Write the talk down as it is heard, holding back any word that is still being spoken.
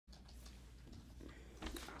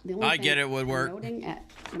the only I thing get it, would I'm work. noting at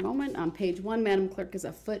the moment on page 1, Madam Clerk, is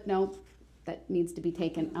a footnote that needs to be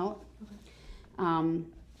taken out.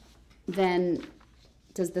 Then,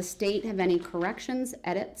 does the state have any corrections,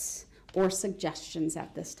 edits, or suggestions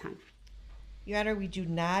at this time? Your Honor, we do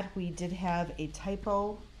not. We did have a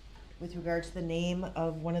typo with regard to the name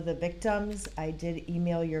of one of the victims. I did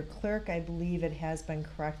email your clerk. I believe it has been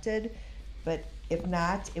corrected, but if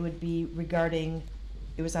not, it would be regarding,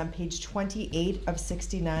 it was on page 28 of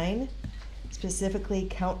 69, specifically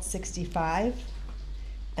count 65,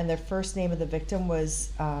 and the first name of the victim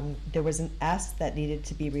was, there was an S that needed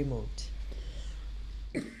to be removed.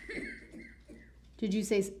 Did you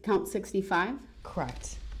say count 65?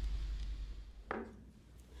 Correct.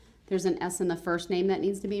 There's an S in the first name that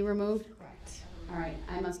needs to be removed? Correct. All right,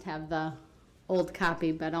 I must have the old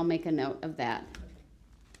copy, but I'll make a note of that.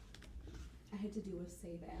 I had to do a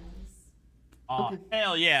save as. Oh, Okay.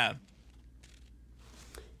 hell yeah.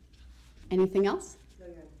 Anything else?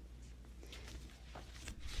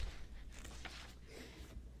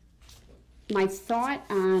 My thought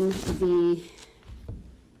on the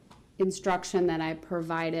instruction that I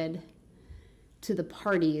provided to the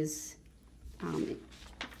parties,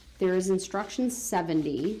 there is instruction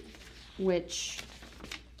 70, which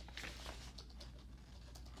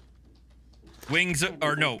Wings,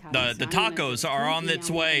 or no, the tacos are on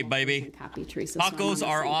its way, baby. Copy, Teresa, so I'm Tacos the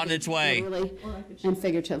are same on page, its way. literally Or I could share and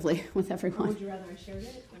figuratively with Or everyone. would you rather I shared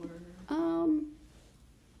it, or?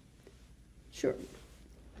 Sure.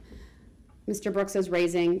 Mr. Brooks is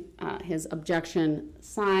raising his objection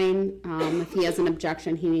sign. If he has an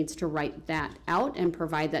objection, he needs to write that out and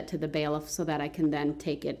provide that to the bailiff so that I can then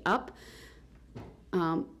take it up.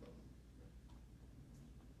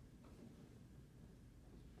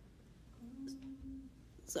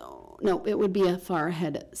 So, no, it would be a far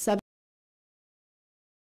ahead.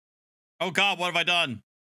 Oh God, what have I done?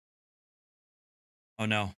 Oh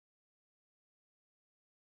no.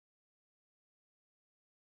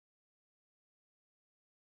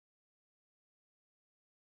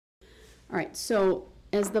 All right, so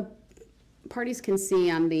as the parties can see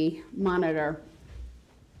on the monitor,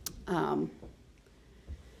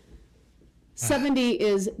 70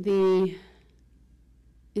 is the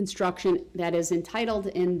instruction that is entitled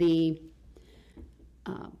in the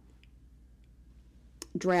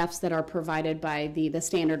drafts that are provided by the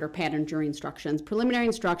standard or pattern jury instructions. Preliminary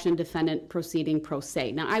instruction, defendant proceeding pro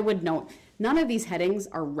se. Now, I would note, none of these headings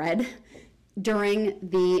are read during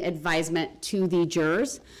the advisement to the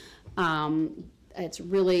jurors. It's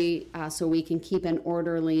really so we can keep an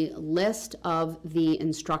orderly list of the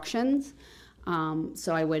instructions.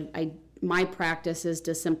 So my practice is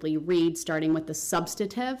to simply read starting with the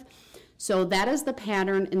substantive. So that is the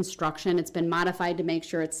pattern instruction. It's been modified to make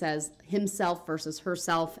sure it says himself versus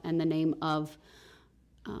herself and the name of,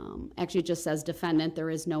 actually it just says defendant,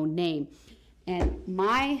 there is no name. And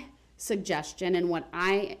my suggestion and what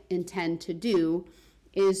I intend to do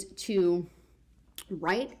is to,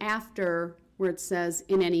 right after where it says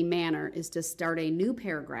in any manner, is to start a new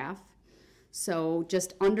paragraph. So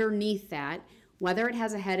just underneath that, whether it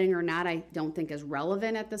has a heading or not, I don't think is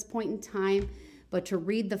relevant at this point in time, but to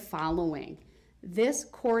read the following. This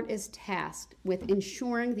court is tasked with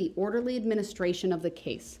ensuring the orderly administration of the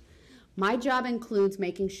case. My job includes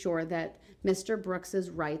making sure that Mr. Brooks's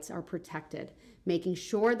rights are protected, making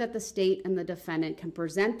sure that the state and the defendant can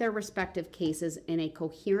present their respective cases in a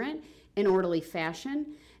coherent and orderly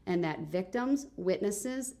fashion, and that victims,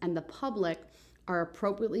 witnesses, and the public are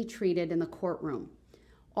appropriately treated in the courtroom.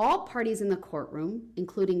 All parties in the courtroom,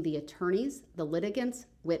 including the attorneys, the litigants,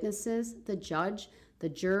 witnesses, the judge, the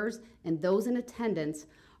jurors, and those in attendance,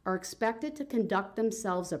 are expected to conduct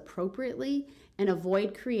themselves appropriately and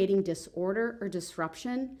avoid creating disorder or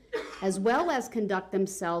disruption, as well as conduct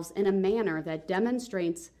themselves in a manner that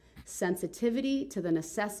demonstrates sensitivity to the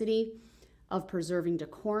necessity of preserving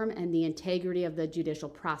decorum and the integrity of the judicial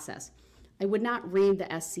process. I would not read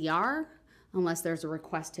the SCR unless there's a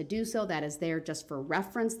request to do so. That is there just for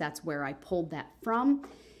reference. That's where I pulled that from.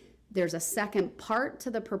 There's a second part to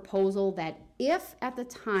the proposal that if at the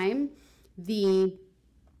time the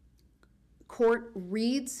court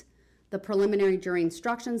reads the preliminary jury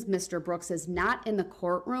instructions, Mr. Brooks is not in the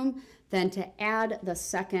courtroom, then to add the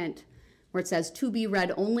second where it says to be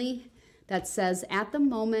read only, that says at the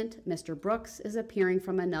moment Mr. Brooks is appearing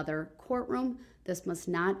from another courtroom, this must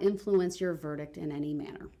not influence your verdict in any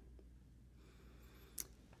manner.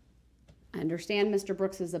 I understand Mr.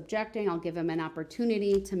 Brooks is objecting. I'll give him an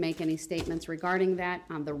opportunity to make any statements regarding that.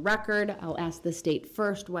 On the record, I'll ask the state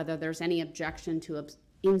first whether there's any objection to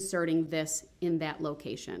inserting this in that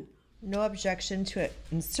location. No objection to it.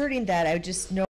 Inserting that, I would just note